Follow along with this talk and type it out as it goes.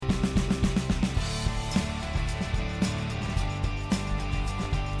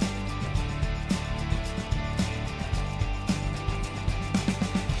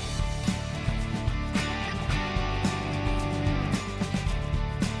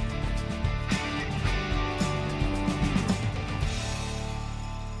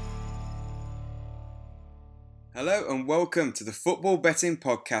Hello and welcome to the Football Betting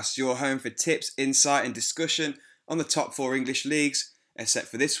Podcast, your home for tips, insight and discussion on the top four English leagues, except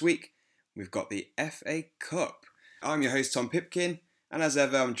for this week, we've got the FA Cup. I'm your host Tom Pipkin, and as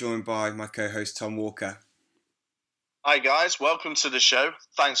ever I'm joined by my co-host Tom Walker. Hi guys, welcome to the show.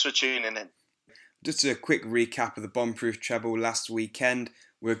 Thanks for tuning in. Just a quick recap of the bomb-proof treble last weekend.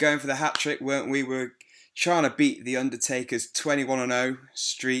 We were going for the hat-trick, weren't we? We were trying to beat the Undertaker's 21-0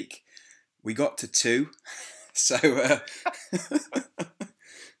 streak. We got to 2. So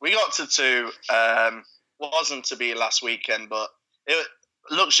we got to 2. Wasn't to be last weekend, but it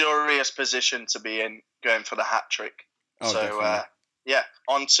luxurious position to be in, going for the hat trick.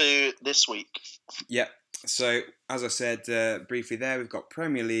 On to this week. Yeah. So as I said briefly there, we've got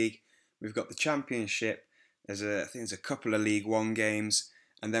Premier League, we've got the Championship. I think there's a couple of League One games,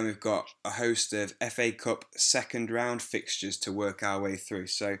 and then we've got a host of FA Cup second round fixtures to work our way through.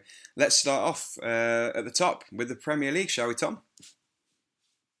 So let's start off at the top with the Premier League, shall we, Tom?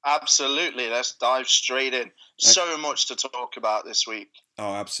 Absolutely. Let's dive straight in. So much to talk about this week.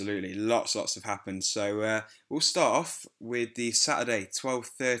 Oh, absolutely. Lots have happened. So we'll start off with the Saturday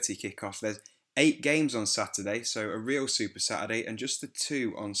 12:30 kickoff. There's 8 games on Saturday, so a real Super Saturday, and just the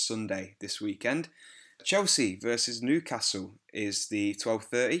 2 on Sunday this weekend. Chelsea versus Newcastle is the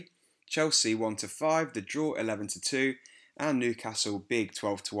 12:30. Chelsea 1-5, the draw 11-2, and Newcastle big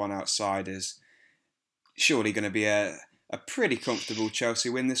 12-1 outsiders. Surely going to be a pretty comfortable Chelsea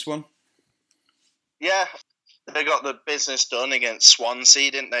win this one. Yeah, they got the business done against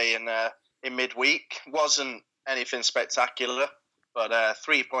Swansea, didn't they? In midweek, wasn't anything spectacular, but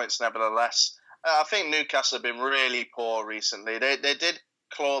 3 points nevertheless. I think Newcastle have been really poor recently. They did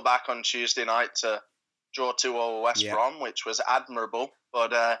claw back on Tuesday night to draw 2-0 West Brom, which was admirable.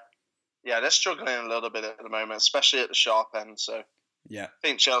 But they're struggling a little bit at the moment, especially at the sharp end. So I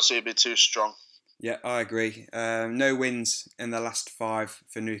think Chelsea would be too strong. Yeah, I agree. No wins in the last 5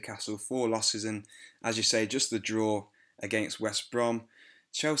 for Newcastle, 4 losses, and as you say, just the draw against West Brom.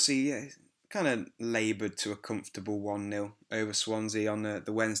 Chelsea kind of laboured to a comfortable 1-0 over Swansea on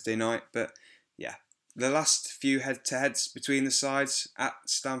the Wednesday night, but yeah, the last few head-to-heads between the sides at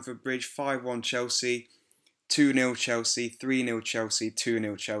Stamford Bridge, 5-1 Chelsea, 2-0 Chelsea, 3-0 Chelsea,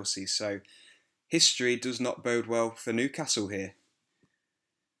 2-0 Chelsea. So history does not bode well for Newcastle here.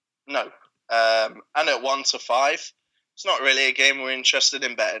 No. And at 1-5, it's not really a game we're interested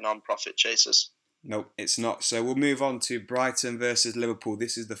in betting on, profit chasers. No, it's not. So we'll move on to Brighton versus Liverpool.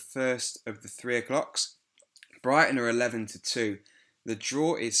 This is the first of the 3 o'clocks. Brighton are 11-2. The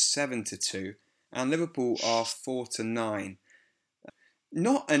draw is 7-2. And Liverpool are 4-9.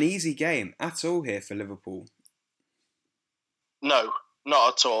 Not an easy game at all here for Liverpool. No,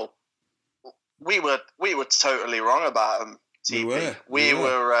 not at all. We were totally wrong about them, TP. We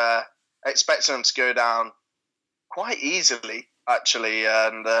were expecting them to go down quite easily, actually,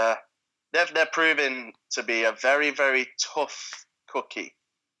 and they're proving to be a very, very tough cookie.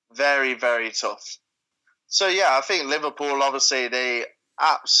 Very, very tough. So, yeah, I think Liverpool, obviously, they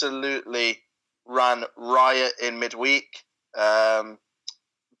absolutely ran riot in midweek,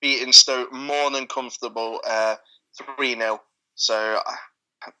 beating Stoke more than comfortable 3-0. So,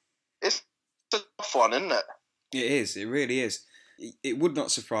 it's a tough one, isn't it? It is, it really is. It would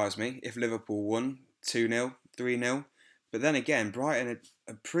not surprise me if Liverpool won 2-0, 3-0. But then again, Brighton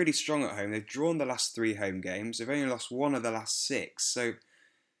are pretty strong at home. They've drawn the last 3 home games. They've only lost 1 of the last 6. So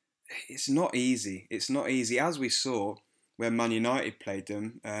it's not easy. It's not easy. As we saw when Man United played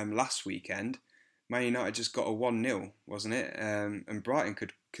them last weekend, Man United just got a 1-0, wasn't it? And Brighton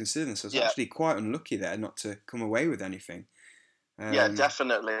could consider themselves actually quite unlucky there not to come away with anything. Yeah,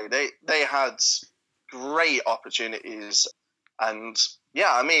 definitely. They had great opportunities. And, yeah,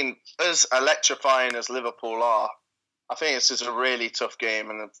 I mean, as electrifying as Liverpool are, I think this is a really tough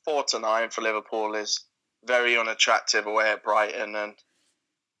game. And 4-9 for Liverpool is very unattractive away at Brighton. And,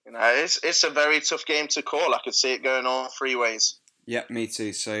 you know, it's a very tough game to call. I could see it going all 3 ways. Yeah, me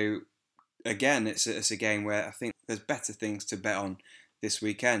too. So, again, it's a game where I think there's better things to bet on this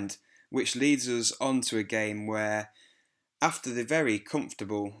weekend, which leads us on to a game where, after the very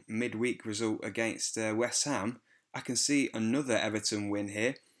comfortable midweek result against West Ham, I can see another Everton win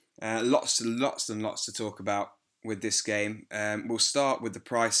here. Lots and lots to talk about with this game. We'll start with the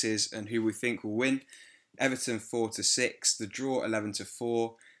prices and who we think will win. Everton 4-6, the draw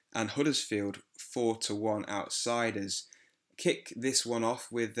 11-4, and Huddersfield 4-1 outsiders. Kick this one off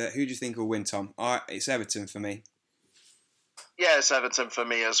with who do you think will win, Tom? It's Everton for me. Yeah, it's Everton for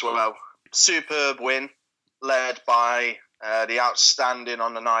me as well. Superb win, led by the outstanding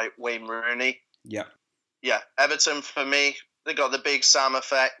on the night Wayne Rooney. Yeah, Everton for me. They got the big Sam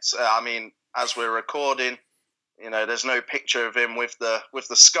effect. I mean, as we're recording, there's no picture of him with the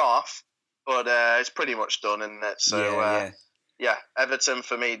scarf, but it's pretty much done, isn't it? So yeah, Everton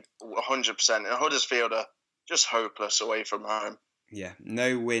for me, 100%. And Huddersfield are just hopeless away from home. Yeah,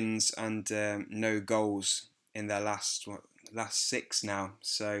 no wins and no goals in their last 6 now.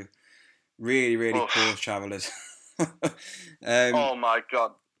 So really poor travellers. Oh my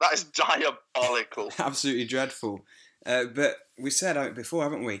God, that is diabolical. Absolutely dreadful. But we said it before,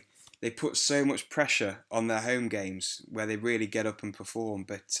 haven't we? They put so much pressure on their home games where they really get up and perform.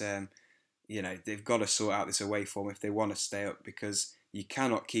 But they've got to sort out this away form if they want to stay up, because you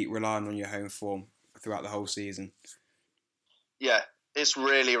cannot keep relying on your home form throughout the whole season. Yeah, it's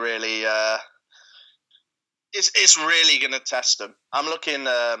really, really, it's really going to test them. I'm looking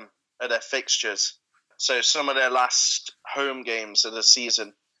at their fixtures. So some of their last home games of the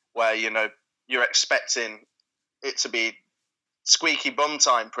season, where you're expecting it to be squeaky bum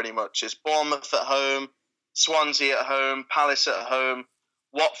time, pretty much. It's Bournemouth at home, Swansea at home, Palace at home,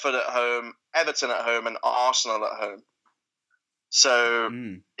 Watford at home, Everton at home, and Arsenal at home. So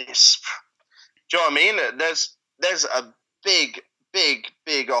it's, do you know what I mean? There's a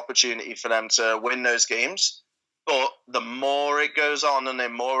big opportunity for them to win those games. But the more it goes on and they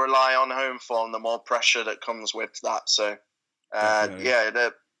more rely on home form, the more pressure that comes with that. So,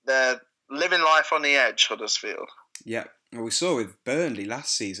 they're living life on the edge, Huddersfield. Yeah, well, we saw with Burnley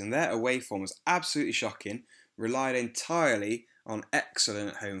last season, their away form was absolutely shocking, relied entirely on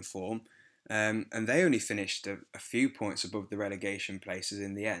excellent home form, and they only finished a few points above the relegation places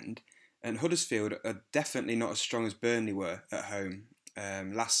in the end. And Huddersfield are definitely not as strong as Burnley were at home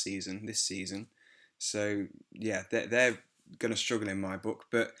this season. So, yeah, they're going to struggle in my book.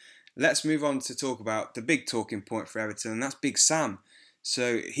 But let's move on to talk about the big talking point for Everton, and that's Big Sam.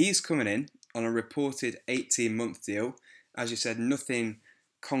 So he's coming in on a reported 18-month deal. As you said, nothing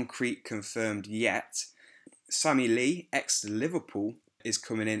concrete confirmed yet. Sammy Lee, ex-Liverpool, is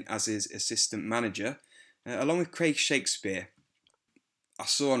coming in as his assistant manager, along with Craig Shakespeare. I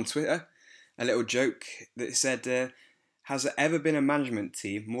saw on Twitter a little joke that said, has there ever been a management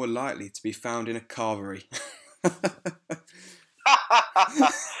team more likely to be found in a carvery?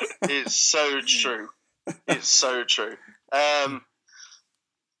 It's so true. It's so true.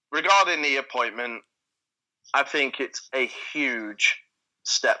 Regarding the appointment, I think it's a huge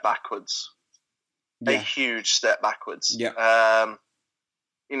step backwards. Yeah. A huge step backwards. Yeah.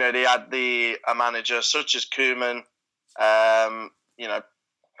 They had a manager such as Koeman.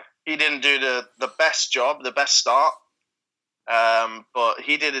 He didn't do the best job, the best start. But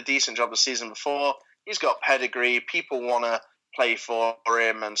he did a decent job the season before. He's got pedigree. People want to play for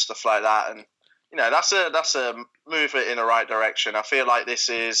him and stuff like that. And that's a move in the right direction. I feel like this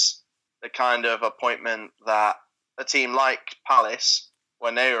is the kind of appointment that a team like Palace,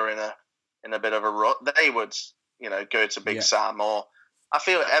 when they were in a bit of a rut, they would go to Big Sam. Or I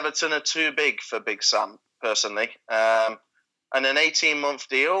feel Everton are too big for Big Sam personally. And an 18-month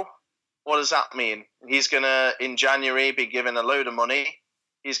deal. What does that mean? He's going to, in January, be given a load of money.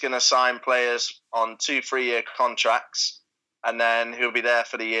 He's going to sign players on 2-3-year contracts, and then he'll be there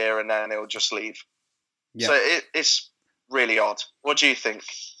for the year, and then he'll just leave. Yeah. So it's really odd. What do you think?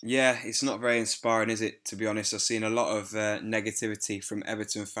 Yeah, it's not very inspiring, is it, to be honest? I've seen a lot of negativity from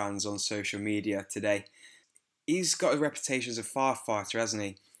Everton fans on social media today. He's got a reputation as a firefighter, hasn't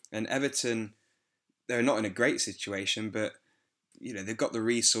he? And Everton, they're not in a great situation, but they've got the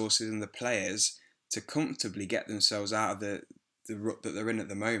resources and the players to comfortably get themselves out of the rut that they're in at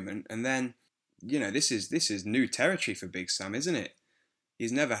the moment. And then, this is new territory for Big Sam, isn't it?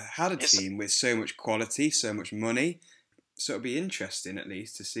 He's never had a team with so much quality, so much money. So it'll be interesting, at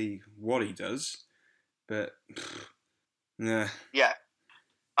least, to see what he does. But, nah. Yeah.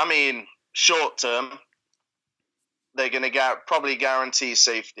 I mean, short term, they're going to probably guarantee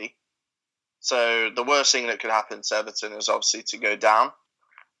safety. So the worst thing that could happen to Everton is obviously to go down.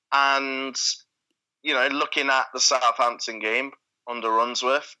 And, looking at the Southampton game under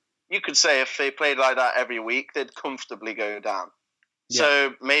Unsworth, you could say if they played like that every week, they'd comfortably go down. Yeah.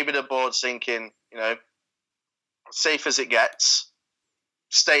 So maybe the board's thinking, safe as it gets,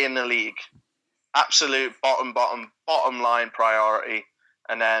 stay in the league. Absolute bottom line priority.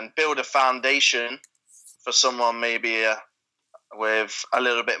 And then build a foundation for someone maybe with a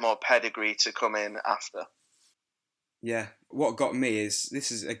little bit more pedigree to come in after. Yeah, what got me is, this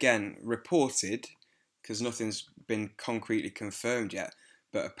is again reported, because nothing's been concretely confirmed yet,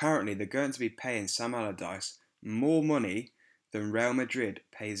 but apparently they're going to be paying Sam Allardyce more money than Real Madrid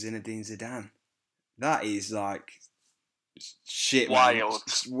pays Zinedine Zidane. That is like shit, wild.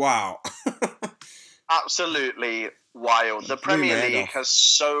 Man. Wow. Absolutely wild. The Premier League has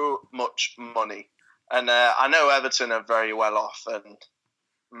so much money. And I know Everton are very well off, and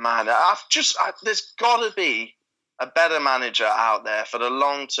man, there's got to be a better manager out there for the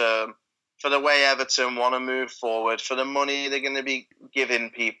long term, for the way Everton want to move forward, for the money they're going to be giving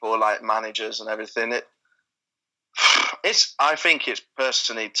people like managers and everything. I think it's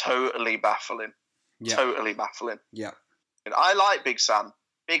personally totally baffling. Yeah. Totally baffling. Yeah. And I like Big Sam,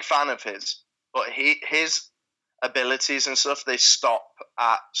 big fan of his, but his abilities and stuff, they stop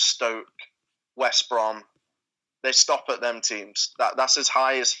at Stoke, West Brom. They stop at them teams. That's as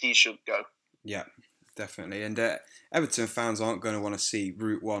high as he should go. Yeah, definitely. And Everton fans aren't going to want to see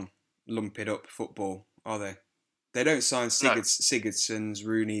Route 1 lump it up football, are they? They don't sign Sigurdssons,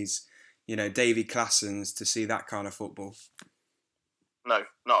 Rooney's, Davy Claessens to see that kind of football. No,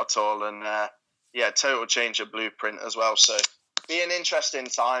 not at all. And total change of blueprint as well. So be an interesting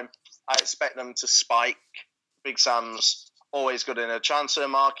time. I expect them to spike. Big Sam's always good in a transfer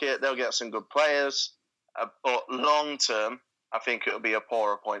market. They'll get some good players. But long term, I think it'll be a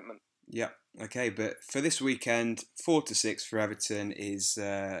poor appointment. Yeah, okay. But for this weekend, 4-6 for Everton is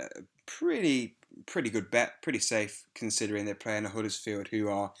a pretty good bet. Pretty safe considering they're playing a Huddersfield who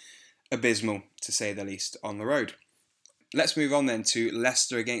are abysmal, to say the least, on the road. Let's move on then to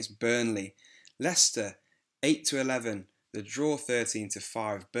Leicester against Burnley. Leicester 8-11, the draw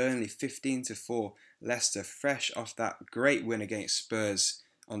 13-5, Burnley 15-4. Leicester fresh off that great win against Spurs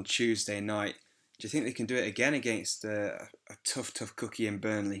on Tuesday night. Do you think they can do it again against a tough cookie in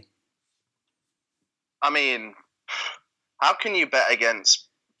Burnley? I mean, how can you bet against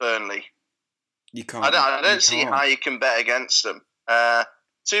Burnley? You can't. I don't see how you can bet against them.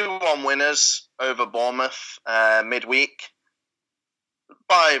 2-1 winners over Bournemouth midweek.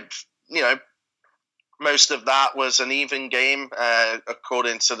 By, most of that was an even game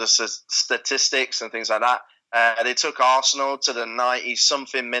according to the statistics and things like that. They took Arsenal to the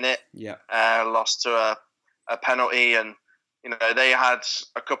 90-something minute. Yeah. Lost to a penalty, and they had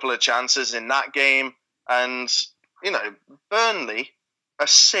a couple of chances in that game. And Burnley are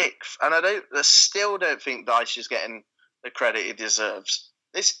sixth, and I still don't think Dyche is getting the credit he deserves.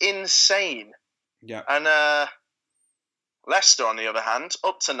 It's insane. Yeah. And Leicester, on the other hand,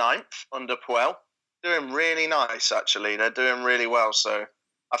 up to 9th under Puel, doing really nice. Actually, they're doing really well. So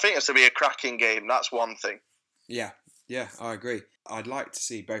I think it's to be a cracking game. That's one thing. Yeah, I agree. I'd like to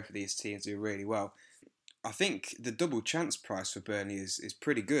see both of these teams do really well. I think the double chance price for Burnley is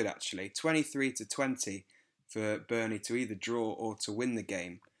pretty good, actually. 23-20 for Burnley to either draw or to win the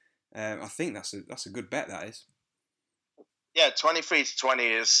game. I think that's a good bet, that is. Yeah,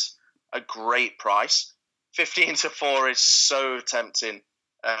 23-20 is a great price. 15-4 is so tempting.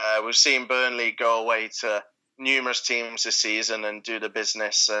 We've seen Burnley go away to numerous teams this season and do the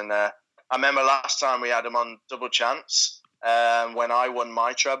business, and I remember last time we had them on double chance when I won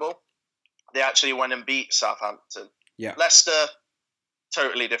my treble. They actually went and beat Southampton. Yeah. Leicester,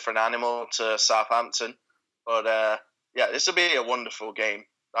 totally different animal to Southampton. But this will be a wonderful game,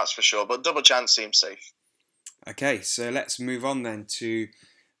 that's for sure. But double chance seems safe. Okay, so let's move on then to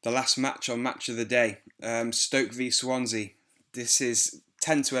the last match on Match of the Day. Stoke v Swansea. This is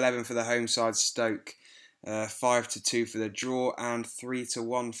 10-11 for the home side Stoke. 5-2 for the draw and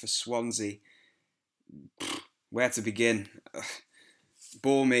 3-1 for Swansea. Where to begin?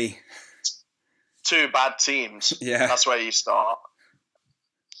 Bore me. Two bad teams. Yeah. That's where you start.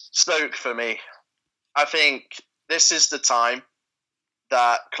 Stoke for me. I think this is the time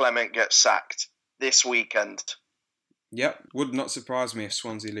that Clement gets sacked this weekend. Yep. Would not surprise me if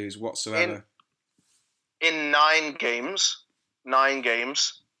Swansea lose whatsoever. In 9 games,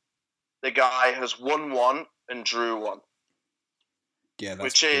 the guy has won 1 and drew 1. Yeah, that's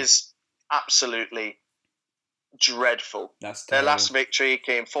which is absolutely dreadful. That's their last victory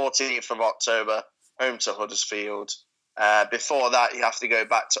came 14th of October, home to Huddersfield. Before that, you have to go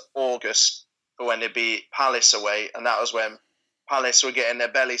back to August for when they beat Palace away, and that was when Palace were getting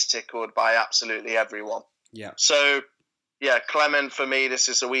their bellies tickled by absolutely everyone. Yeah. So, Clement, for me, this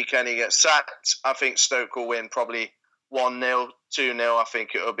is the weekend he gets sacked. I think Stoke will win probably 1-0, 2-0. I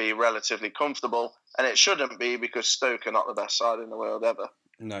think it will be relatively comfortable, and it shouldn't be because Stoke are not the best side in the world ever.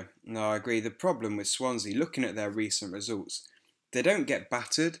 No, I agree. The problem with Swansea, looking at their recent results, they don't get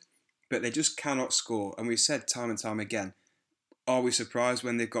battered, but they just cannot score. And we've said time and time again, are we surprised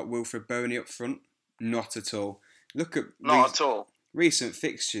when they've got Wilfred Boney up front? Not at all. Look at at all. Recent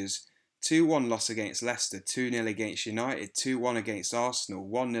fixtures. 2-1 loss against Leicester, 2-0 against United, 2-1 against Arsenal,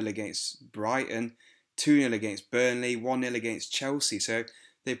 1-0 against Brighton, 2-0 against Burnley, 1-0 against Chelsea. So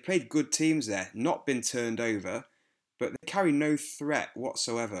they've played good teams there, not been turned over, but they carry no threat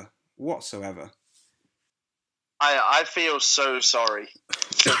whatsoever. I feel so sorry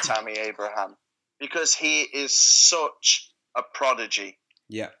for Tammy Abraham because he is such a prodigy.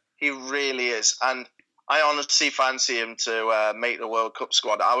 Yeah. He really is. And I honestly fancy him to make the World Cup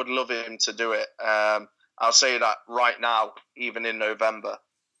squad. I would love him to do it. I'll say that right now, even in November.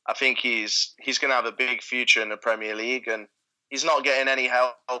 I think he's going to have a big future in the Premier League, and he's not getting any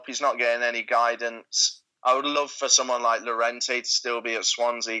help. He's not getting any guidance. I would love for someone like Llorente to still be at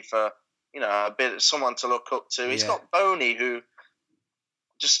Swansea for, a bit of someone to look up to. He's got Boney, who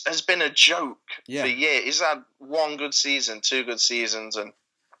just has been a joke for years. He's had one good season, 2 good seasons, and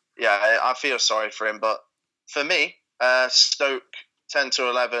I feel sorry for him. But for me, Stoke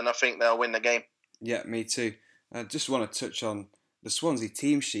 10-11, I think they'll win the game. Yeah, me too. I just want to touch on the Swansea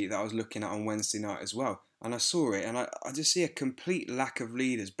team sheet that I was looking at on Wednesday night as well. And I saw it, and I just see a complete lack of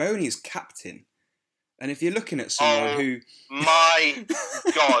leaders. Boney is captain. And if you're looking at someone who... my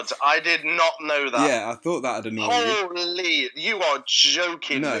God, I did not know that. Yeah, I thought that would annoy you. Holy, you are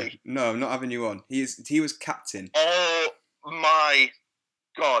joking me. No, I'm not having you on. He was captain. Oh, my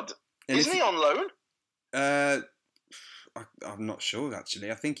God. And isn't he on loan? I'm not sure,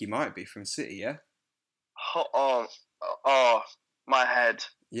 actually. I think he might be from City, yeah? Oh, my head.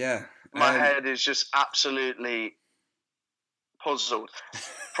 Yeah. My head is just absolutely puzzled.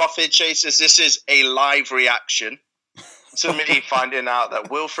 Profit Chasers, this is a live reaction to me finding out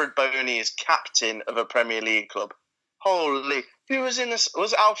that Wilfred Boney is captain of a Premier League club. Holy. Who was in this?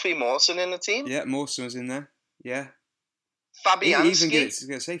 Was Alfie Mawson in the team? Yeah, Mawson was in there. Yeah. Fabianski? I was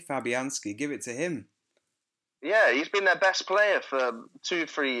going to say Fabianski. Give it to him. Yeah, he's been their best player for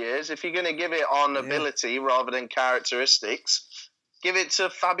 2-3 years. If you're going to give it on ability rather than characteristics, give it to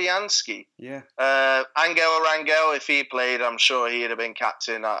Fabianski. Yeah. Angel Rangel, if he played, I'm sure he'd have been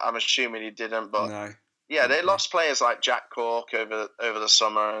captain. I'm assuming he didn't, but no. Yeah, they lost players like Jack Cork over the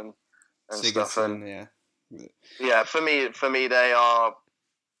summer and stuff. And yeah, for me, they're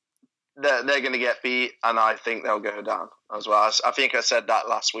going to get beat, and I think they'll go down as well. I think I said that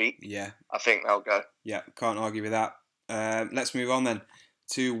last week. Yeah. I think they'll go. Yeah, can't argue with that. Let's move on then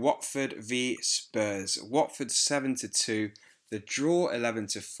to Watford v Spurs. Watford 7-2, the draw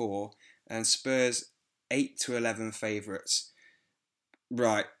 11-4, and Spurs 8-11 favourites.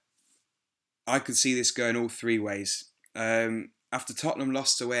 Right, I could see this going all 3 ways. After Tottenham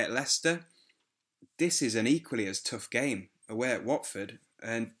lost away at Leicester, this is an equally as tough game away at Watford,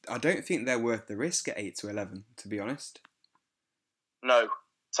 and I don't think they're worth the risk at 8-11, to be honest. No.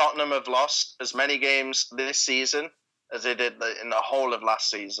 Tottenham have lost as many games this season as they did in the whole of last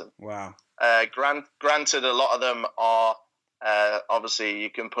season. Wow. Granted, a lot of them are, obviously, you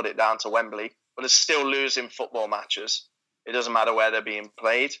can put it down to Wembley, but it's still losing football matches. It doesn't matter where they're being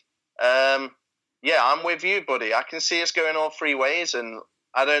played. I'm with you, buddy. I can see us going all 3 ways, and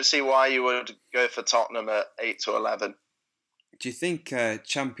I don't see why you would go for Tottenham at 8-11. Do you think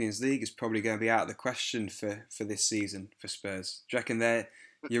Champions League is probably going to be out of the question for this season for Spurs? Do you reckon they're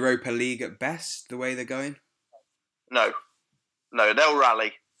Europa League at best, the way they're going? No, they'll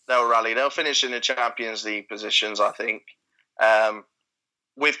rally. They'll finish in the Champions League positions, I think.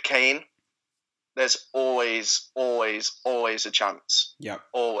 With Kane, there's always a chance. Yeah.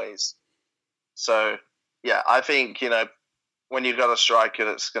 Always. So, yeah, I think, when you've got a striker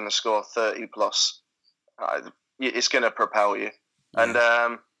that's going to score 30 plus, it's going to propel you. Yeah. And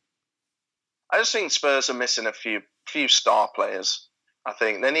I just think Spurs are missing a few star players. I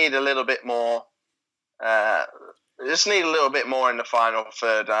think they need a little bit more. Just need a little bit more in the final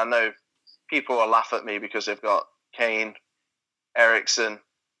third. I know people will laugh at me because they've got Kane, Eriksen,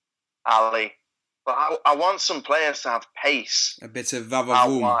 Ali, but I want some players to have pace. A bit of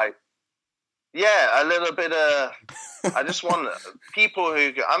vavavoom. Yeah, a little bit of... I just want people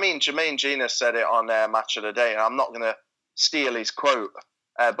who... I mean, Jermaine Genius said it on Match of the Day, and I'm not going to steal his quote,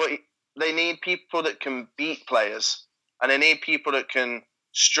 but they need people that can beat players, and they need people that can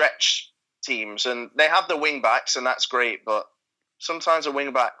stretch teams. And they have the wing-backs, and that's great, but sometimes the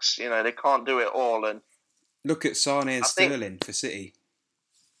wing-backs, they can't do it all. And look at Sane and Sterling for City.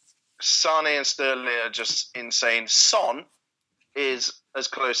 Sane and Sterling are just insane. Son is as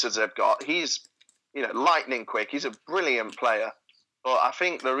close as they've got. He's, lightning quick. He's a brilliant player. But I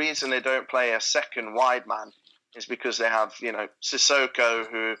think the reason they don't play a second wide man is because they have, Sissoko,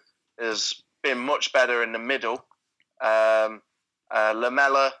 who has been much better in the middle.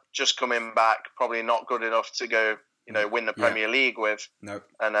 Lamela just coming back, probably not good enough to go, win the Premier League with. Nope.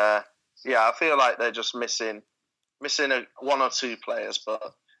 And I feel like they're just missing 1 or 2 players, but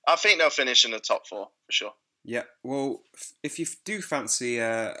I think they'll finish in the top 4 for sure. Yeah, well, if you do fancy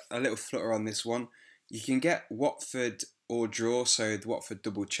a little flutter on this one, you can get Watford or draw, so the Watford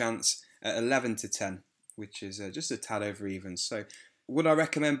double chance at 11-10, which is just a tad over even. So would I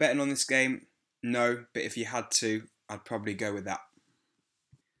recommend betting on this game? No, but if you had to, I'd probably go with that.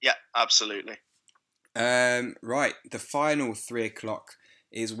 Yeah, absolutely. Right, the final 3 o'clock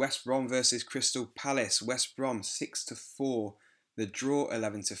is West Brom versus Crystal Palace. West Brom 6-4, the draw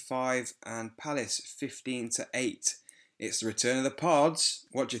 11-5, and Palace 15-8. It's the return of the Pods.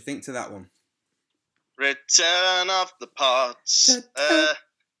 What do you think to that one? Return of the Pods.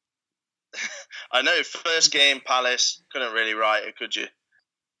 I know, first game, Palace, couldn't really write it, could you?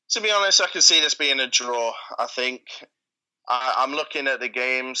 To be honest, I can see this being a draw, I think. I'm looking at the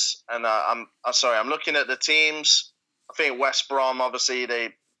games, and I'm looking at the teams. I think West Brom, obviously, they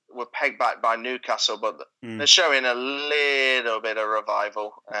were pegged back by Newcastle, but they're showing a little bit of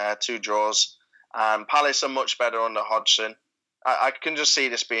revival, 2 draws. Palace are much better under Hodgson. I can just see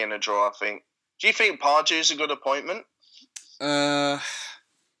this being a draw, I think. Do you think Pardew's a good appointment? I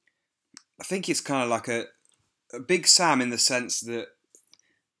think it's kind of like a Big Sam in the sense that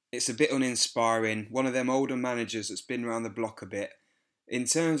it's a bit uninspiring. One of them older managers that's been around the block a bit. In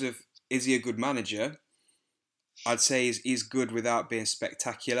terms of, is he a good manager? I'd say he's good without being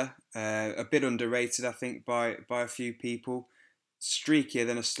spectacular. A bit underrated, I think, by a few people. Streakier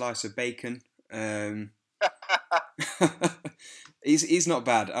than a slice of bacon. He's not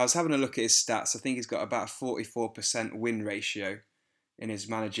bad. I was having a look at his stats. I think he's got about a 44% win ratio in his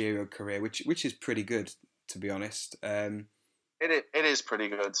managerial career, which is pretty good, to be honest. It is pretty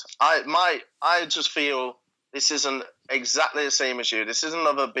good. I just feel this isn't exactly the same as you. This is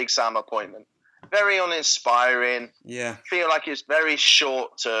another Big Sam appointment. Very uninspiring. Yeah. Feel like it's very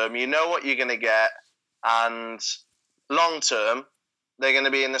short term. You know what you're going to get, and long term, they're going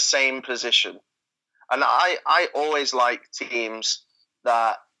to be in the same position. And I always like teams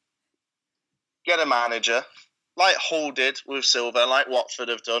that get a manager, like Hull did with Silva, like Watford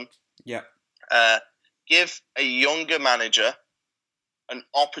have done. Yeah. Give a younger manager an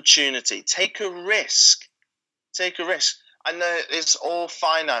opportunity. Take a risk. I know it's all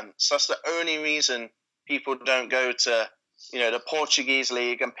finance. That's the only reason people don't go to, the Portuguese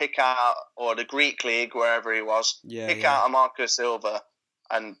league and pick out, or the Greek league, wherever he was, pick out a Marco Silva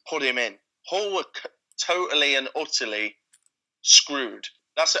and put him in. Hull were totally and utterly screwed.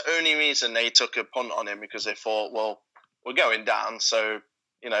 That's the only reason they took a punt on him, because they thought, well, we're going down, so,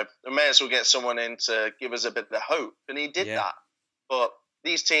 we may as well get someone in to give us a bit of hope. And he did that. But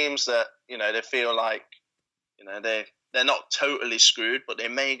these teams that, they feel like, they're not totally screwed, but they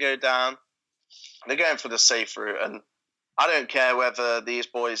may go down. They're going for the safe route. And I don't care whether these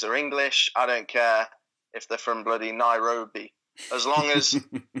boys are English. I don't care if they're from bloody Nairobi. As long as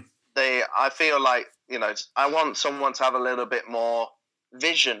I feel like, I want someone to have a little bit more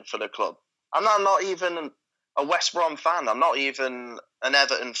vision for the club. I'm not even a West Brom fan. I'm not even an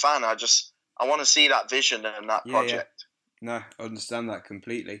Everton fan. I want to see that vision and that project. No, I understand that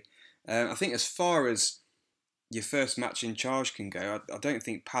completely. I think as far as your first match in charge can go, I don't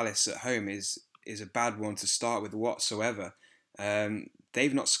think Palace at home is a bad one to start with whatsoever.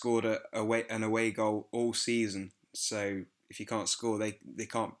 They've not scored an away goal all season, so if you can't score, they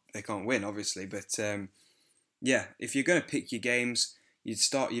can't win, obviously. But if you're going to pick your games,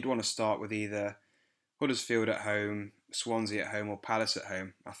 you'd want to start with either Huddersfield at home, Swansea at home, or Palace at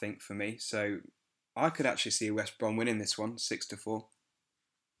home, I think, for me. So I could actually see West Brom winning this one, 6-4.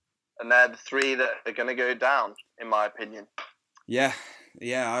 And they're the 3 that are going to go down, in my opinion. Yeah.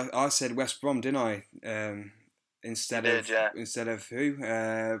 I said West Brom, didn't I? Instead of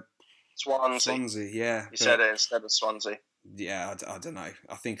who? Swansea. Yeah. You said it instead of Swansea. Yeah, I don't know.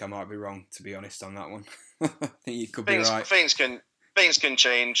 I think I might be wrong, to be honest, on that one. I think you could be right. Things can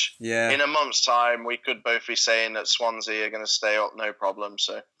change. Yeah. In a month's time, we could both be saying that Swansea are going to stay up, no problem.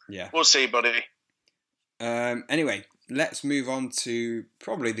 So we'll see, buddy. Anyway, let's move on to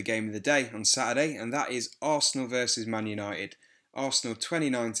probably the game of the day on Saturday, and that is Arsenal versus Man United. Arsenal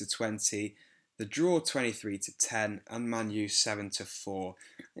 29-20, the draw 23-10, and Man U 7-4.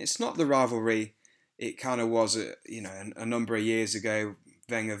 It's not the rivalry it kind of was, a number of years ago.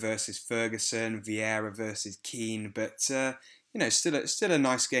 Wenger versus Ferguson, Vieira versus Keane, but still a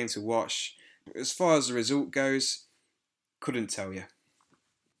nice game to watch. As far as the result goes, couldn't tell you.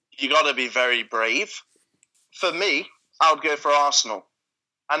 You got to be very brave. For me, I would go for Arsenal.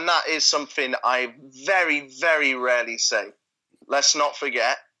 And that is something I very, very rarely say. Let's not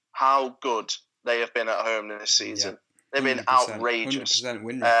forget how good they have been at home this season. They've been outrageous. 100%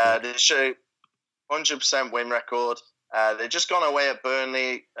 win record. They show 100% win record. They've just gone away at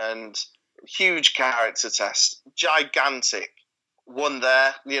Burnley, and huge character test. Gigantic. Won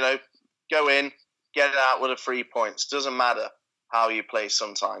there. Go in, get out with the 3 points. Doesn't matter how you play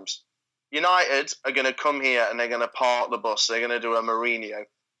sometimes. United are going to come here and they're going to park the bus. They're going to do a Mourinho,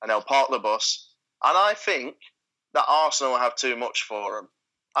 and they'll park the bus And I think that Arsenal have too much for them.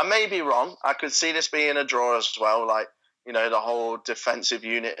 I may be wrong. I could see this being a draw as well, like, the whole defensive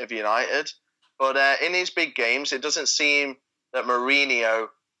unit of United. But in these big games, it doesn't seem that Mourinho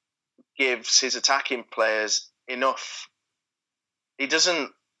gives his attacking players enough. He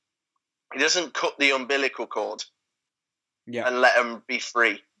doesn't cut the umbilical cord and let them be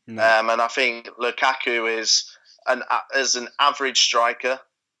free. No. And I think Lukaku is as an average striker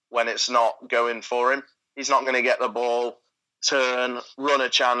when it's not going for him. He's not going to get the ball, turn, run a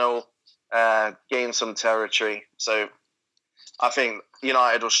channel, gain some territory. So I think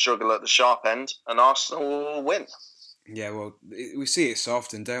United will struggle at the sharp end and Arsenal will win. Yeah, well, we see it so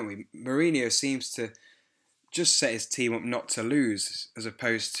often, don't we? Mourinho seems to just set his team up not to lose, as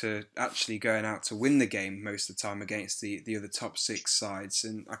opposed to actually going out to win the game most of the time against the other top six sides.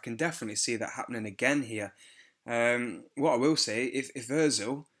 And I can definitely see that happening again here. What I will say, if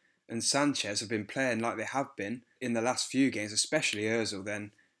Ozil and Sanchez have been playing like they have been in the last few games, especially Ozil,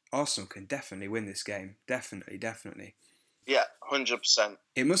 then Arsenal can definitely win this game. Definitely. Yeah, 100%.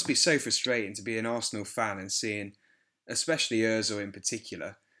 It must be so frustrating to be an Arsenal fan and seeing, especially Ozil in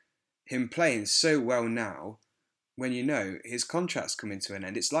particular, him playing so well now when his contract's coming to an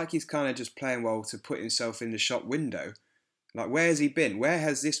end. It's like he's kind of just playing well to put himself in the shop window. Like, where has he been? Where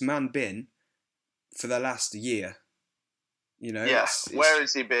has this man been for the last year? Where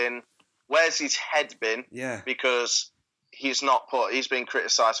has he been? Where's his head been? Yeah. Because he's been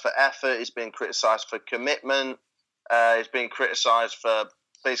criticised for effort, he's been criticised for commitment, he's been criticised for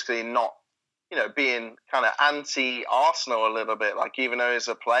basically not, being kind of anti-Arsenal a little bit. Like, even though he's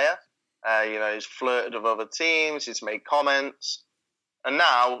a player, he's flirted with other teams, he's made comments, and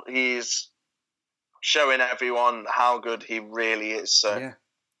now he's showing everyone how good he really is. So,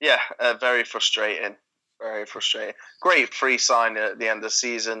 very frustrating. Very frustrating. Great free sign at the end of the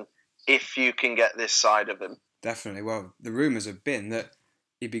season if you can get this side of him. Definitely. Well, the rumours have been that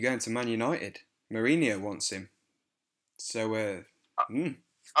he'd be going to Man United. Mourinho wants him. So,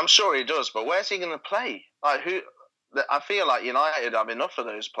 I'm sure he does, but where's he going to play? Like, who? I feel like United have enough of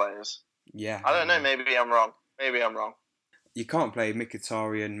those players. Yeah. I don't know. Maybe I'm wrong. You can't play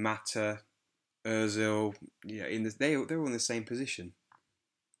Mkhitaryan, Mata, Ozil. Yeah, they're all in the same position.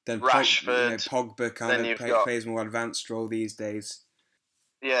 Then Rashford, Pogba plays more advanced role these days.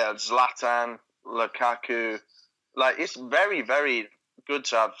 Yeah, Zlatan, Lukaku. Like, it's very, very good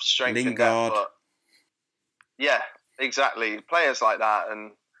to have strength in depth. But yeah, exactly. Players like that,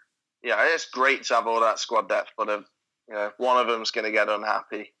 and it's great to have all that squad depth. But one of them's going to get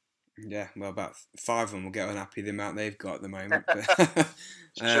unhappy. Yeah, well, about 5 of them will get unhappy the amount they've got at the moment. But,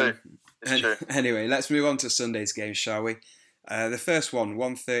 it's true. Anyway, let's move on to Sunday's game, shall we? The first one,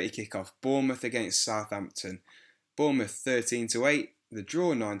 1:30 kickoff. Bournemouth against Southampton. Bournemouth 13-8. The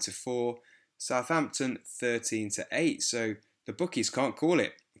draw 9-4. Southampton 13-8. So the bookies can't call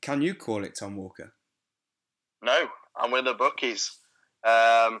it. Can you call it, Tom Walker? No, I'm with the bookies.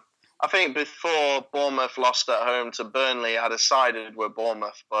 I think before Bournemouth lost at home to Burnley, I decided with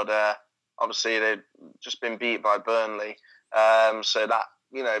Bournemouth, but obviously they've just been beat by Burnley. So that,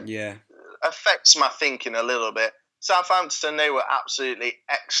 affects my thinking a little bit. Southampton, they were absolutely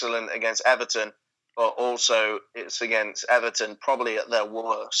excellent against Everton, but also it's against Everton probably at their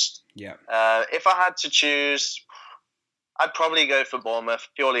worst. Yeah. If I had to choose, I'd probably go for Bournemouth,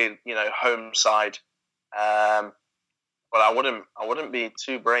 purely, home side. But I wouldn't be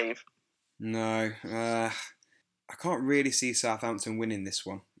too brave. No, I can't really see Southampton winning this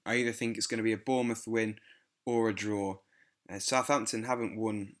one. I either think it's going to be a Bournemouth win or a draw. Southampton haven't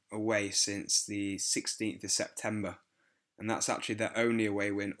won away since the 16th of September, and that's actually their only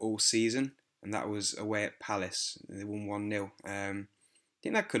away win all season, and that was away at Palace. They won 1-0. I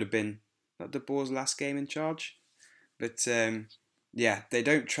think that could have been De Boer's last game in charge. But they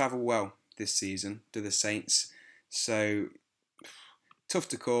don't travel well this season, do the Saints. So tough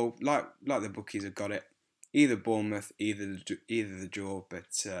to call. Like the bookies have got it. Either Bournemouth, either the draw.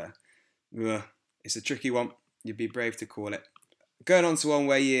 But it's a tricky one. You'd be brave to call it. Going on to one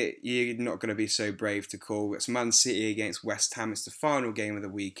where you're not going to be so brave to call. It's Man City against West Ham. It's the final game of the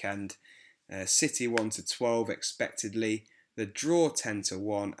weekend. City 1-12 expectedly. The draw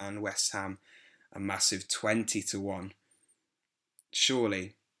 10-1 and West Ham a massive 20-1.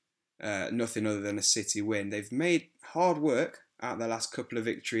 Surely nothing other than a City win. They've made hard work out of their last couple of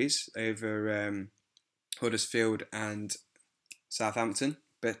victories over Huddersfield and Southampton.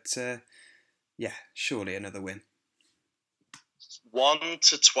 But surely another win.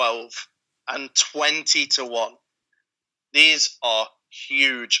 1-12 and 20-1. These are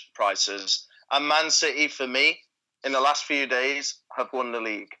huge prices. And Man City, for me, in the last few days, have won the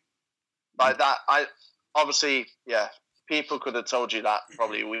league. Like that, obviously, people could have told you that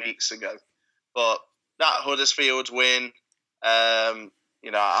probably weeks ago. But that Huddersfield win, I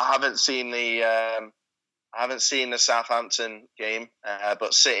haven't seen the Southampton game,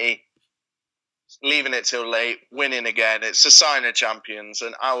 but City leaving it till late, winning again. It's a sign of champions,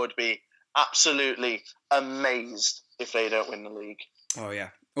 and I would be absolutely amazed if they don't win the league. Oh yeah,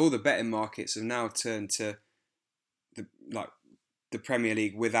 all the betting markets have now turned to the Premier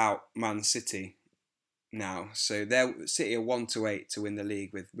League without Man City now. So City are 1-8 to win the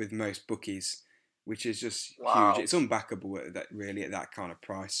league with most bookies, which is just huge. It's unbackable at that kind of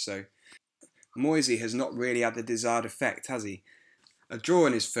price. So Moisey has not really had the desired effect, has he? A draw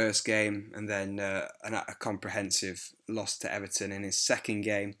in his first game, and then a comprehensive loss to Everton in his second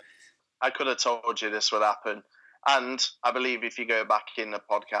game. I could have told you this would happen. And I believe if you go back in the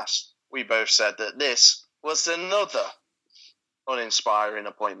podcast, we both said that this was another uninspiring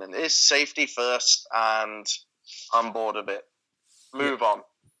appointment. It's safety first, and I'm bored of it. Move on.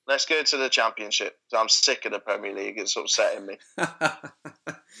 Let's go to the Championship. I'm sick of the Premier League. It's upsetting me.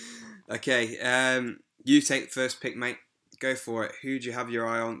 Okay, you take the first pick, mate. Go for it. Who do you have your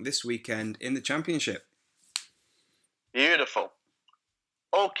eye on this weekend in the Championship? Beautiful.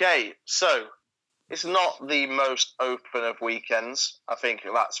 Okay, so it's not the most open of weekends. I think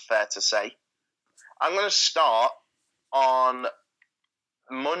that's fair to say. I'm going to start on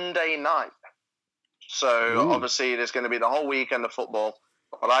Monday night. So obviously there's going to be the whole weekend of football,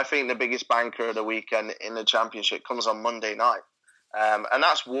 but I think the biggest banker of the weekend in the Championship comes on Monday night. And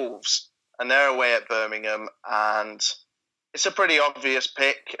that's Wolves. And they're away at Birmingham, and it's a pretty obvious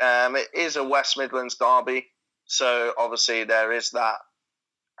pick. It is a West Midlands derby, so obviously there is that.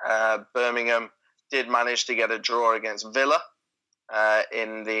 Birmingham did manage to get a draw against Villa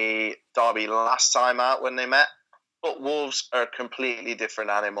in the derby last time out when they met, but Wolves are a completely different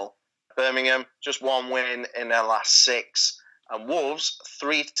animal. Birmingham, just one win in their last 6, and Wolves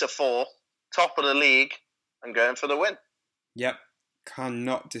 3-4, top of the league, and going for the win. Yep,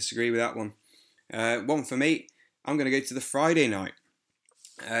 cannot disagree with that one. One for me, I'm going to go to the Friday night.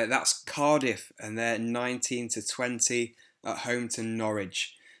 That's Cardiff, and they're 19-20 at home to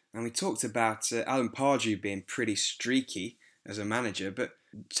Norwich. And we talked about Alan Pardew being pretty streaky as a manager, but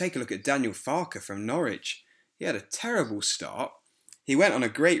take a look at Daniel Farke from Norwich. He had a terrible start. He went on a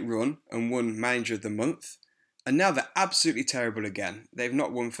great run and won Manager of the Month, and now they're absolutely terrible again. They've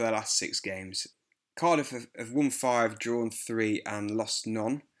not won for their last 6 games. Cardiff have won 5, drawn 3, and lost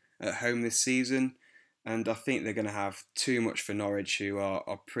none at home this season. And I think they're going to have too much for Norwich, who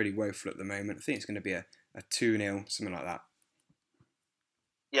are pretty woeful at the moment. I think it's going to be a 2-0, something like that.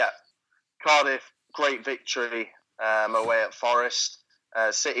 Yeah, Cardiff, great victory away at Forest.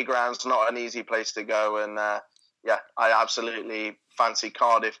 City Ground's not an easy place to go, and I absolutely fancy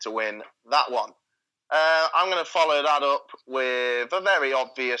Cardiff to win that one. I'm going to follow that up with a very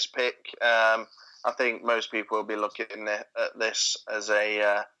obvious pick. I think most people will be looking at this as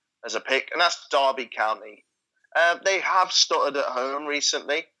a pick, and that's Derby County. They have stuttered at home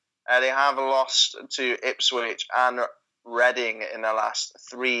recently. They have lost to Ipswich and Reading in their last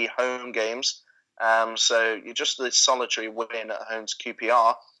 3 home games. So you're just a solitary win at home to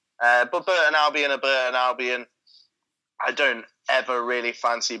QPR. But Burton Albion are Burton Albion. I don't ever really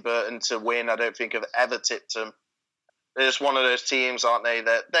fancy Burton to win. I don't think I've ever tipped them. They're just one of those teams, aren't they,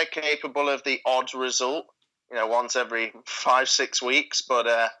 that they're capable of the odd result, once every 5-6 weeks. But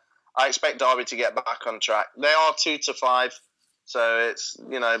I expect Derby to get back on track. They are 2-5, so it's,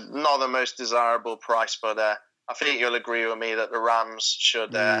 not the most desirable price, but I think you'll agree with me that the Rams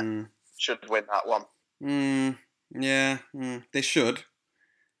should win that one. They should.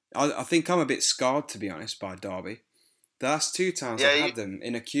 I think I'm a bit scarred, to be honest, by Derby. The last 2 times I've had them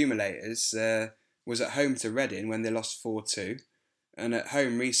in accumulators was at home to Reading when they lost 4-2, and at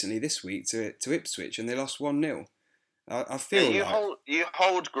home recently this week to Ipswich, and they lost 1-0. I feel you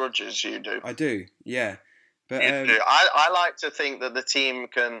hold grudges, you do. I do, yeah. But you do. I like to think that the team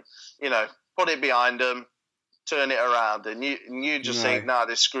can, put it behind them, turn it around, and you just think, nah,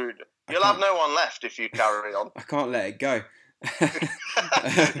 they're screwed. You'll have no one left if you carry on. I can't let it go.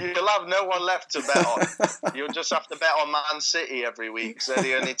 You'll have no one left to bet on. You'll just have to bet on Man City every week, because they're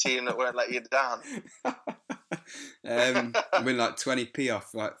the only team that won't let you down. Win like 20p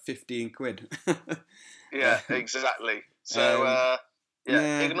off, like 15 quid. Yeah, exactly. So,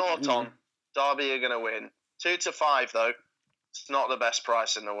 ignore Tom. Derby are going to win. 2-5, though. It's not the best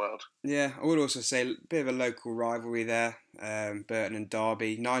price in the world. Yeah, I would also say a bit of a local rivalry there, Burton and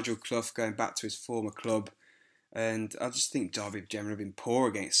Derby. Nigel Clough going back to his former club. And I just think Derby have generally been poor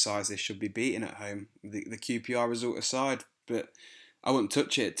against sides they should be beating at home, the QPR result aside. But I wouldn't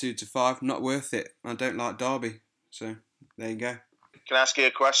touch it at 2-5. Not worth it. I don't like Derby. So, there you go. Can I ask you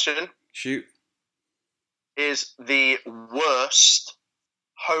a question? Shoot. Is the worst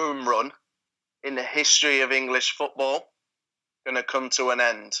home run in the history of English football going to come to an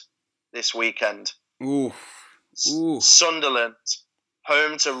end this weekend? Ooh. Sunderland,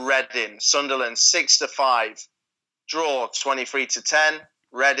 home to Reading. Sunderland 6-5. Draw 23-10.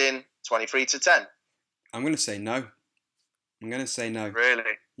 Reading 23-10. I'm going to say no. Really?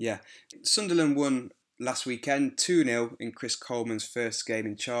 Yeah. Sunderland won last weekend 2-0 in Chris Coleman's first game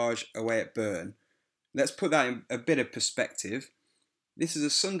in charge away at Burton. Let's put that in a bit of perspective. This is a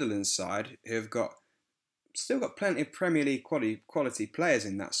Sunderland side who have still got plenty of Premier League quality players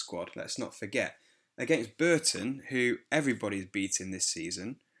in that squad, let's not forget. Against Burton, who everybody's beaten this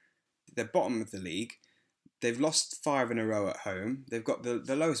season, they're bottom of the league. They've lost 5 in a row at home. They've got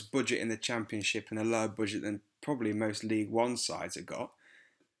the lowest budget in the Championship and a lower budget than probably most League One sides have got.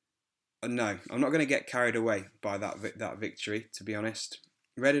 No, I'm not going to get carried away by that victory, to be honest.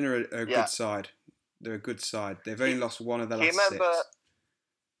 Reading are a good side. They're a good side. They've only lost 1 of the last 6. Can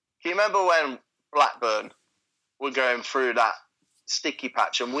you remember when Blackburn were going through that sticky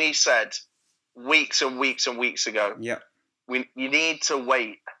patch and we said weeks and weeks and weeks ago, you need to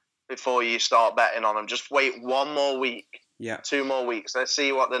wait before you start betting on them. Just wait 1 more week, 2 more weeks. Let's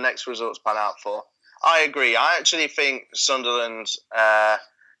see what the next results pan out for. I agree. I actually think Sunderland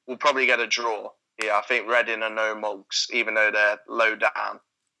will probably get a draw here. I think Reading are no mugs, even though they're low down.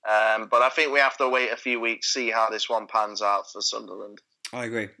 But I think we have to wait a few weeks, see how this one pans out for Sunderland. I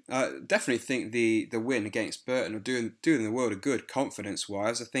agree. I definitely think the win against Burton are doing the world a good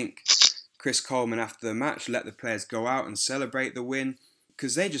confidence-wise. I think Chris Coleman, after the match, let the players go out and celebrate the win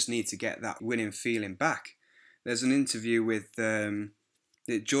because they just need to get that winning feeling back. There's an interview with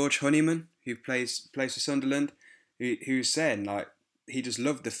George Honeyman, who plays for Sunderland, who's saying like he just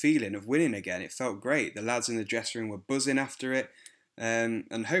loved the feeling of winning again. It felt great. The lads in the dressing room were buzzing after it,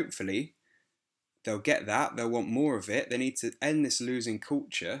 and hopefully they'll get that. They'll want more of it. They need to end this losing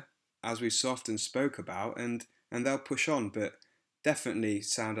culture, as we so often spoke about, and they'll push on. But definitely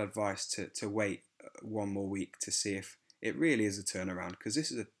sound advice to wait 1 more week to see if it really is a turnaround, because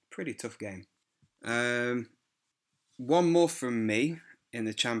this is a pretty tough game. 1 more from me in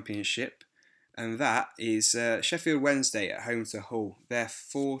the Championship, and that is Sheffield Wednesday at home to Hull. They're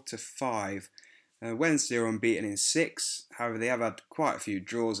 4-5. Wednesday are unbeaten in 6. However, they have had quite a few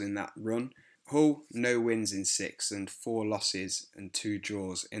draws in that run. Hull, no wins in 6 and 4 losses and 2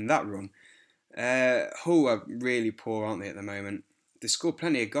 draws in that run. Hull are really poor, aren't they, at the moment? They score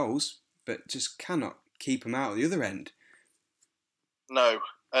plenty of goals, but just cannot keep them out at the other end. No,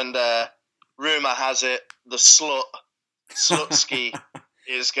 and rumour has it the Slutsky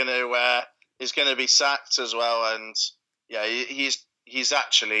is going to be sacked as well, and yeah, he's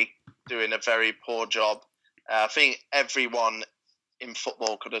actually doing a very poor job. I think everyone in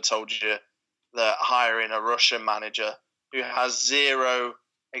football could have told you that hiring a Russian manager who has 0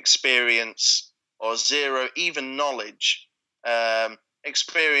 experience or 0 even knowledge.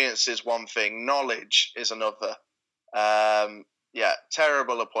 Experience is one thing, knowledge is another.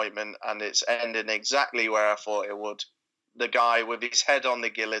 Terrible appointment, and it's ending exactly where I thought it would. The guy with his head on the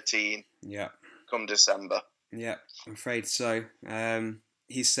guillotine. Yeah. Come December. Yeah, I'm afraid so.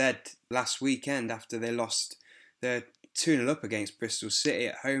 He said last weekend after they lost, they're 2-0 up against Bristol City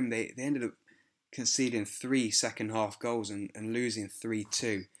at home. They ended up conceding 3 second half goals and losing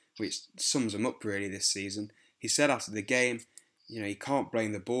 3-2, which sums them up really this season. He said after the game, he can't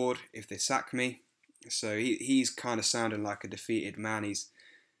blame the board if they sack me. So he's kind of sounding like a defeated man.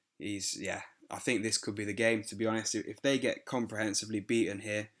 I think this could be the game, to be honest. If they get comprehensively beaten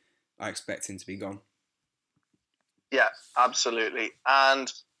here, I expect him to be gone. Yeah, absolutely.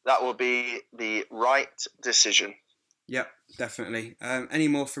 And that will be the right decision. Yep, definitely. Any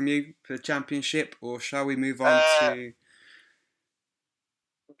more from you for the Championship, or shall we move on to...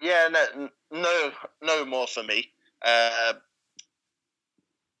 Yeah, no more for me.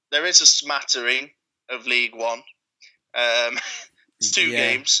 There is a smattering of League One. It's 2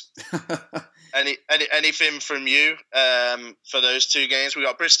 games. Anything from you for those 2 games? We've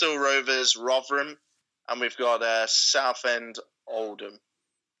got Bristol Rovers, Rotherham, and we've got Southend, Oldham.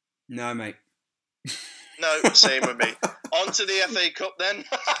 No, mate. No, same with me. On to the FA Cup then.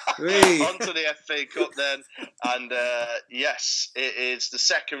 On to the FA Cup then. And yes, it is the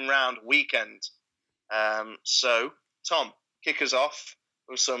second round weekend. So, Tom, kick us off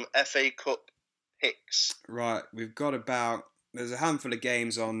with some FA Cup picks. Right, we've got there's a handful of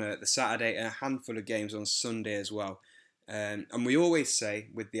games on the Saturday and a handful of games on Sunday as well. And we always say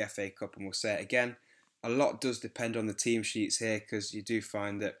with the FA Cup, and we'll say it again, a lot does depend on the team sheets here, because you do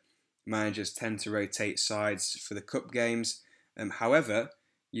find that managers tend to rotate sides for the cup games. However,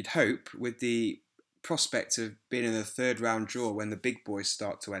 you'd hope with the prospect of being in the third round draw when the big boys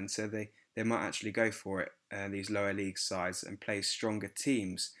start to enter, they might actually go for it, these lower league sides, and play stronger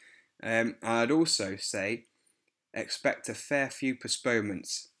teams. I'd also say expect a fair few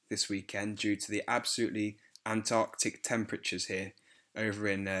postponements this weekend due to the absolutely Antarctic temperatures here over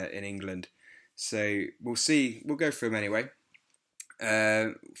in England. So we'll see. We'll go through them anyway.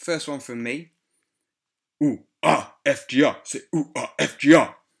 First one from me. FGR. Say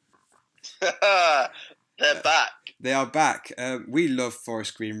FGR. They're back. They are back. We love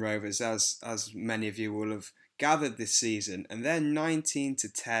Forest Green Rovers, as many of you will have gathered this season, and they're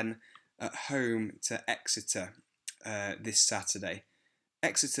 19-10 at home to Exeter this Saturday.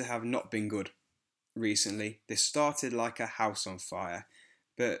 Exeter have not been good recently. They started like a house on fire,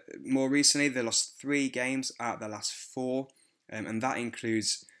 but more recently they lost 3 games out of their last 4, and that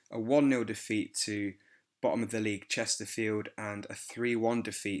includes a 1-0 defeat to bottom of the league Chesterfield and a 3-1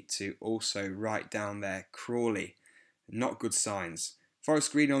 defeat to also right down there Crawley. Not good signs.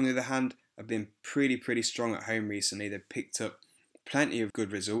 Forest Green, on the other hand, have been pretty strong at home recently. They've picked up plenty of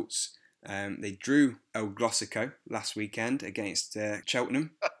good results. They drew El Glossico last weekend against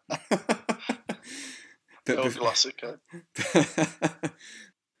Cheltenham. El Glossico.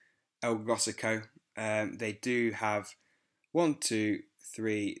 El Glossico. They do have 1, 2,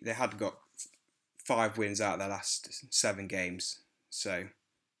 3. They had got 5 wins out of their last 7 games. So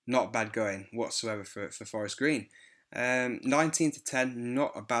not bad going whatsoever for Forest Green. 19-10,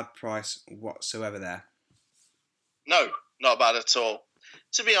 not a bad price whatsoever there. No, not bad at all.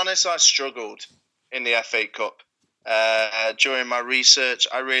 To be honest, I struggled in the FA Cup. During my research,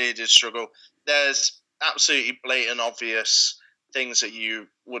 I really did struggle. There's absolutely blatant, obvious things that you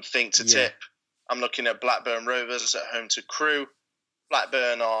would think to tip. I'm looking at Blackburn Rovers at home to Crewe.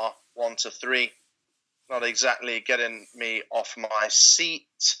 Blackburn are 1-3. Not exactly getting me off my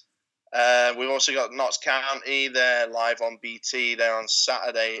seat. We've also got Notts County. They're live on BT. They're on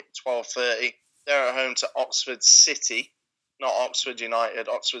Saturday at 12:30. They're at home to Oxford City. Not Oxford United,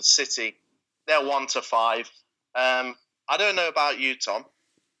 Oxford City. They're 1-5. I don't know about you, Tom,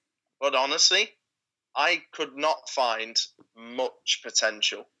 but honestly, I could not find much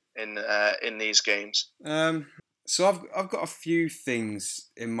potential in these games. So I've got a few things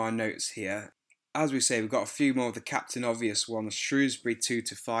in my notes here. As we say, we've got a few more of the captain obvious ones. Shrewsbury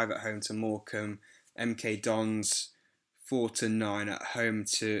 2-5 at home to Morecambe. MK Dons 4-9 at home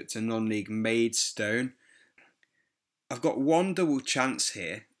to non-league Maidstone. I've got one double chance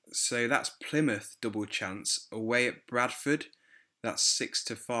here. So that's Plymouth double chance away at Bradford. That's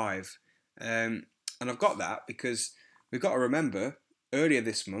 6-5. And I've got that because we've got to remember, earlier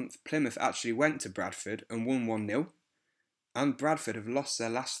this month, Plymouth actually went to Bradford and won 1-0. And Bradford have lost their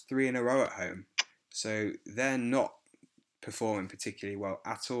last 3 in a row at home. So they're not performing particularly well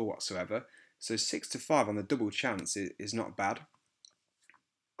at all whatsoever. So 6-5 on the double chance is not bad.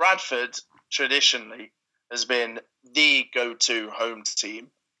 Bradford traditionally has been the go-to home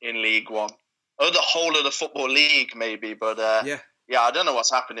team in League One. Or the whole of the Football League maybe, but yeah, I don't know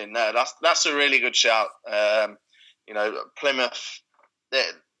what's happening there. That's a really good shout. Plymouth,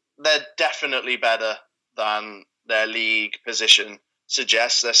 they're definitely better than their league position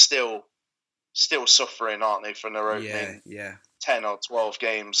suggests. They're still suffering, aren't they, from their opening 10 or 12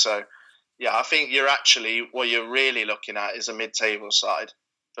 games. So, yeah, I think what you're really looking at is a mid-table side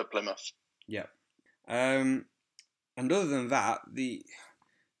for Plymouth. Yeah. And other than that, the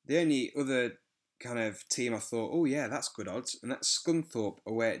only other kind of team I thought, oh yeah, that's good odds, and that's Scunthorpe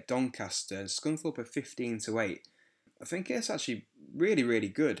away at Doncaster. Scunthorpe are 15-8. I think it's actually really, really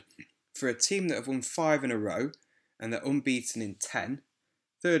good for a team that have won 5 in a row and they're unbeaten in 10.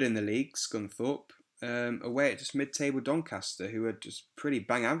 Third in the league, Scunthorpe, away at just mid-table Doncaster, who are just pretty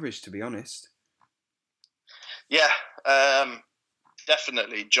bang average, to be honest. Yeah,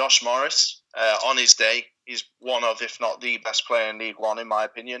 definitely. Josh Morris, on his day, he's one of, if not the best player in League One, in my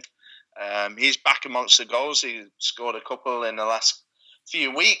opinion. He's back amongst the goals. He scored a couple in the last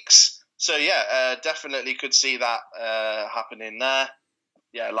few weeks. So, yeah, definitely could see that happening there.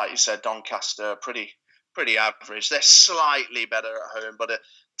 Yeah, like you said, Doncaster, pretty average. They're slightly better at home, but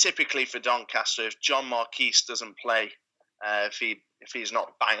typically for Doncaster, if John Marquise doesn't play, if he's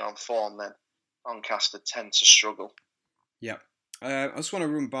not bang on form, then Doncaster tend to struggle. Yeah. I just want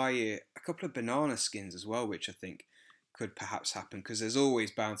to run by you a couple of banana skins as well, which I think could perhaps happen, because there's always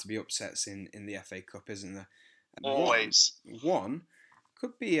bound to be upsets in the FA Cup, isn't there? Always. One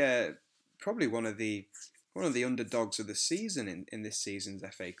could be probably one of the underdogs of the season in this season's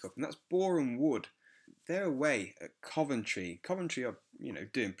FA Cup, and that's Boreham Wood. they're away at Coventry. Coventry are,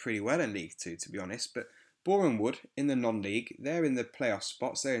 doing pretty well in League Two, to be honest. But Boreham Wood in the non-league, they're in the playoff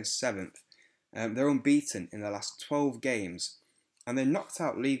spots. They're in 7th. They're unbeaten in their last 12 games, and they knocked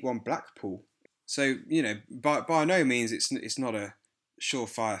out League One Blackpool. So by no means it's not a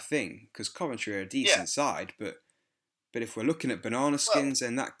surefire thing, because Coventry are a decent side. But if we're looking at banana skins,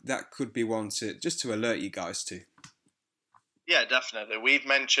 then that could be one to alert you guys to. Yeah, definitely. We've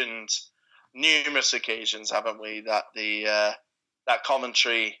mentioned numerous occasions, haven't we, that that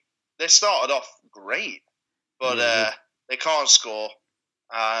Coventry, they started off great, but they can't score,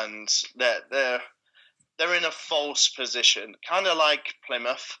 and they're in a false position, kind of like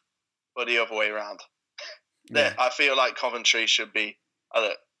Plymouth, but the other way around. Yeah. I feel like Coventry should be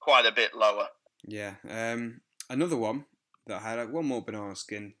quite a bit lower. Yeah. Another one that I had one more banana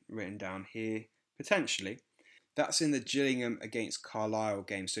skin written down here, potentially. That's in the Gillingham against Carlisle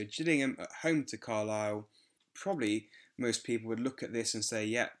game. So Gillingham at home to Carlisle. Probably most people would look at this and say,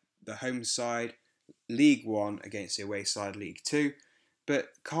 yeah, the home side, League One against the away side, League Two. But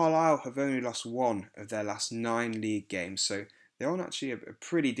Carlisle have only lost one of their last 9 league games. So they're on actually a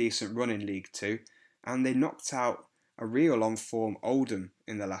pretty decent run in League Two. And they knocked out a real on-form Oldham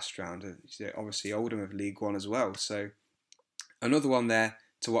in the last round. Obviously, Oldham of League One as well. So another one there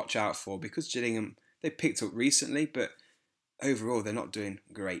to watch out for, because Gillingham, they picked up recently, but overall they're not doing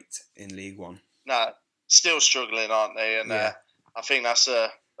great in League One. No, still struggling, aren't they? And I think that's a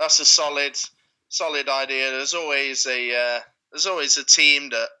solid idea. There's always a team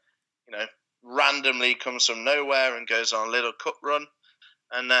that randomly comes from nowhere and goes on a little cup run,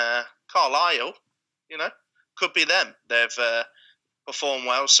 and Carlisle, could be them. They've performed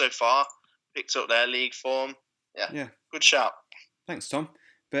well so far, picked up their league form. Yeah. Good shout. Thanks, Tom.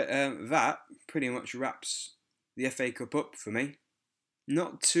 But that pretty much wraps the FA Cup up for me.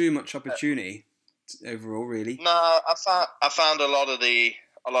 Not too much opportunity overall, really. No, I found a lot of the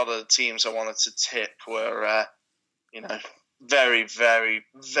teams I wanted to tip were very, very,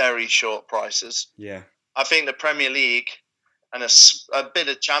 very short prices. Yeah. I think the Premier League and a bit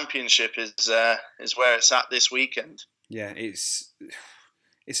of Championship is where it's at this weekend. Yeah, it's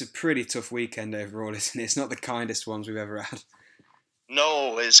a pretty tough weekend overall, isn't it? It's not the kindest ones we've ever had.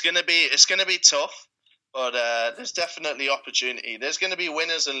 No, it's gonna be tough, but there's definitely opportunity. There's gonna be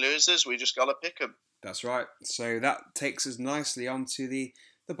winners and losers. We just gotta pick them. That's right. So that takes us nicely onto the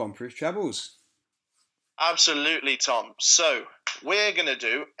bomb-proof trebles. Absolutely, Tom. So we're gonna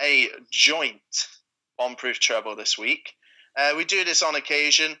do a joint bomb-proof treble this week. We do this on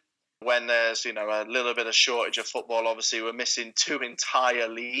occasion when there's a little bit of shortage of football. Obviously, we're missing 2 entire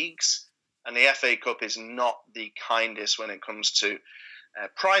leagues, and the FA Cup is not the kindest when it comes to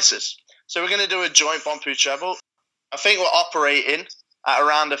prices. So we're going to do a joint bomb-proof treble. I think we're operating at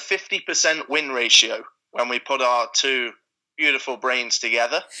around a 50% win ratio when we put our 2 beautiful brains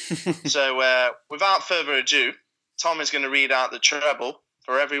together. So without further ado, Tom is going to read out the treble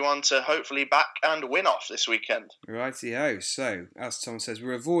for everyone to hopefully back and win off this weekend. Righty-ho. So, as Tom says,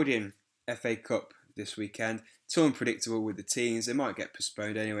 we're avoiding FA Cup this weekend. Too unpredictable with the teams. They might get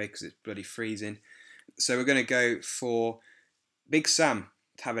postponed anyway because it's bloody freezing. So we're going to go for Big Sam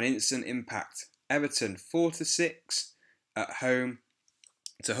to have an instant impact. Everton 4-6 at home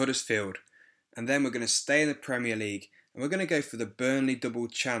to Huddersfield. And then we're going to stay in the Premier League. And we're going to go for the Burnley double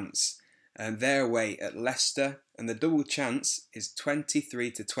chance. And they're away at Leicester. And the double chance is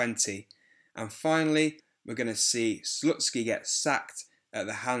 23-20. And finally, we're going to see Slutsky get sacked at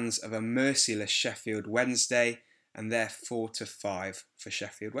the hands of a merciless Sheffield Wednesday. And they're 4-5 for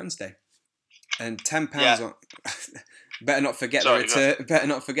Sheffield Wednesday. And £10 on. Better not forget the return. Better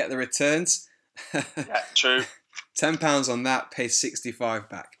not forget the returns. Yeah, true. £10 on that pays 65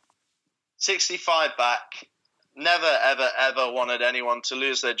 back. 65 back. Never, ever, ever wanted anyone to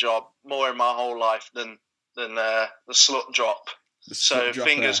lose their job more in my whole life than the slut drop. So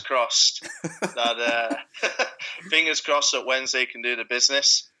fingers crossed that fingers crossed that Wednesday can do the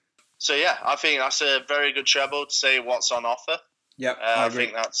business. So yeah, I think that's a very good treble to say what's on offer. Yep, I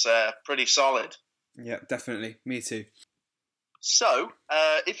think that's pretty solid. Yeah, definitely. Me too. So,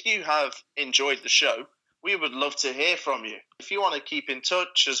 if you have enjoyed the show, we would love to hear from you. If you want to keep in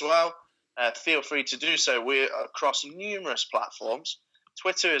touch as well, feel free to do so. We're across numerous platforms.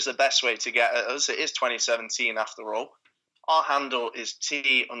 Twitter is the best way to get at us. It is 2017 after all. Our handle is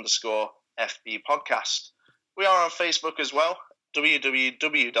T_FB podcast. We are on Facebook as well.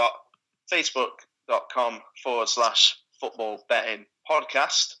 www.facebook.com/football betting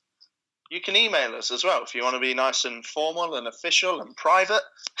podcast. You can email us as well if you want to be nice and formal and official and private.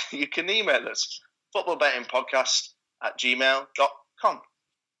 You can email us footballbettingpodcast@gmail.com.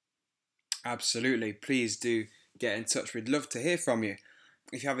 Absolutely. Please do get in touch. We'd love to hear from you.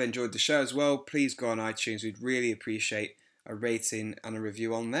 If you have enjoyed the show as well, please go on iTunes. We'd really appreciate a rating and a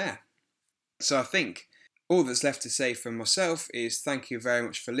review on there. So I think all that's left to say from myself is thank you very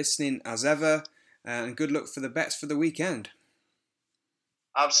much for listening as ever, and good luck for the bets for the weekend.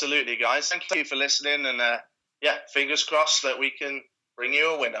 Absolutely, guys. Thank you for listening, and fingers crossed that we can bring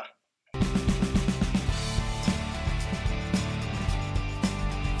you a winner.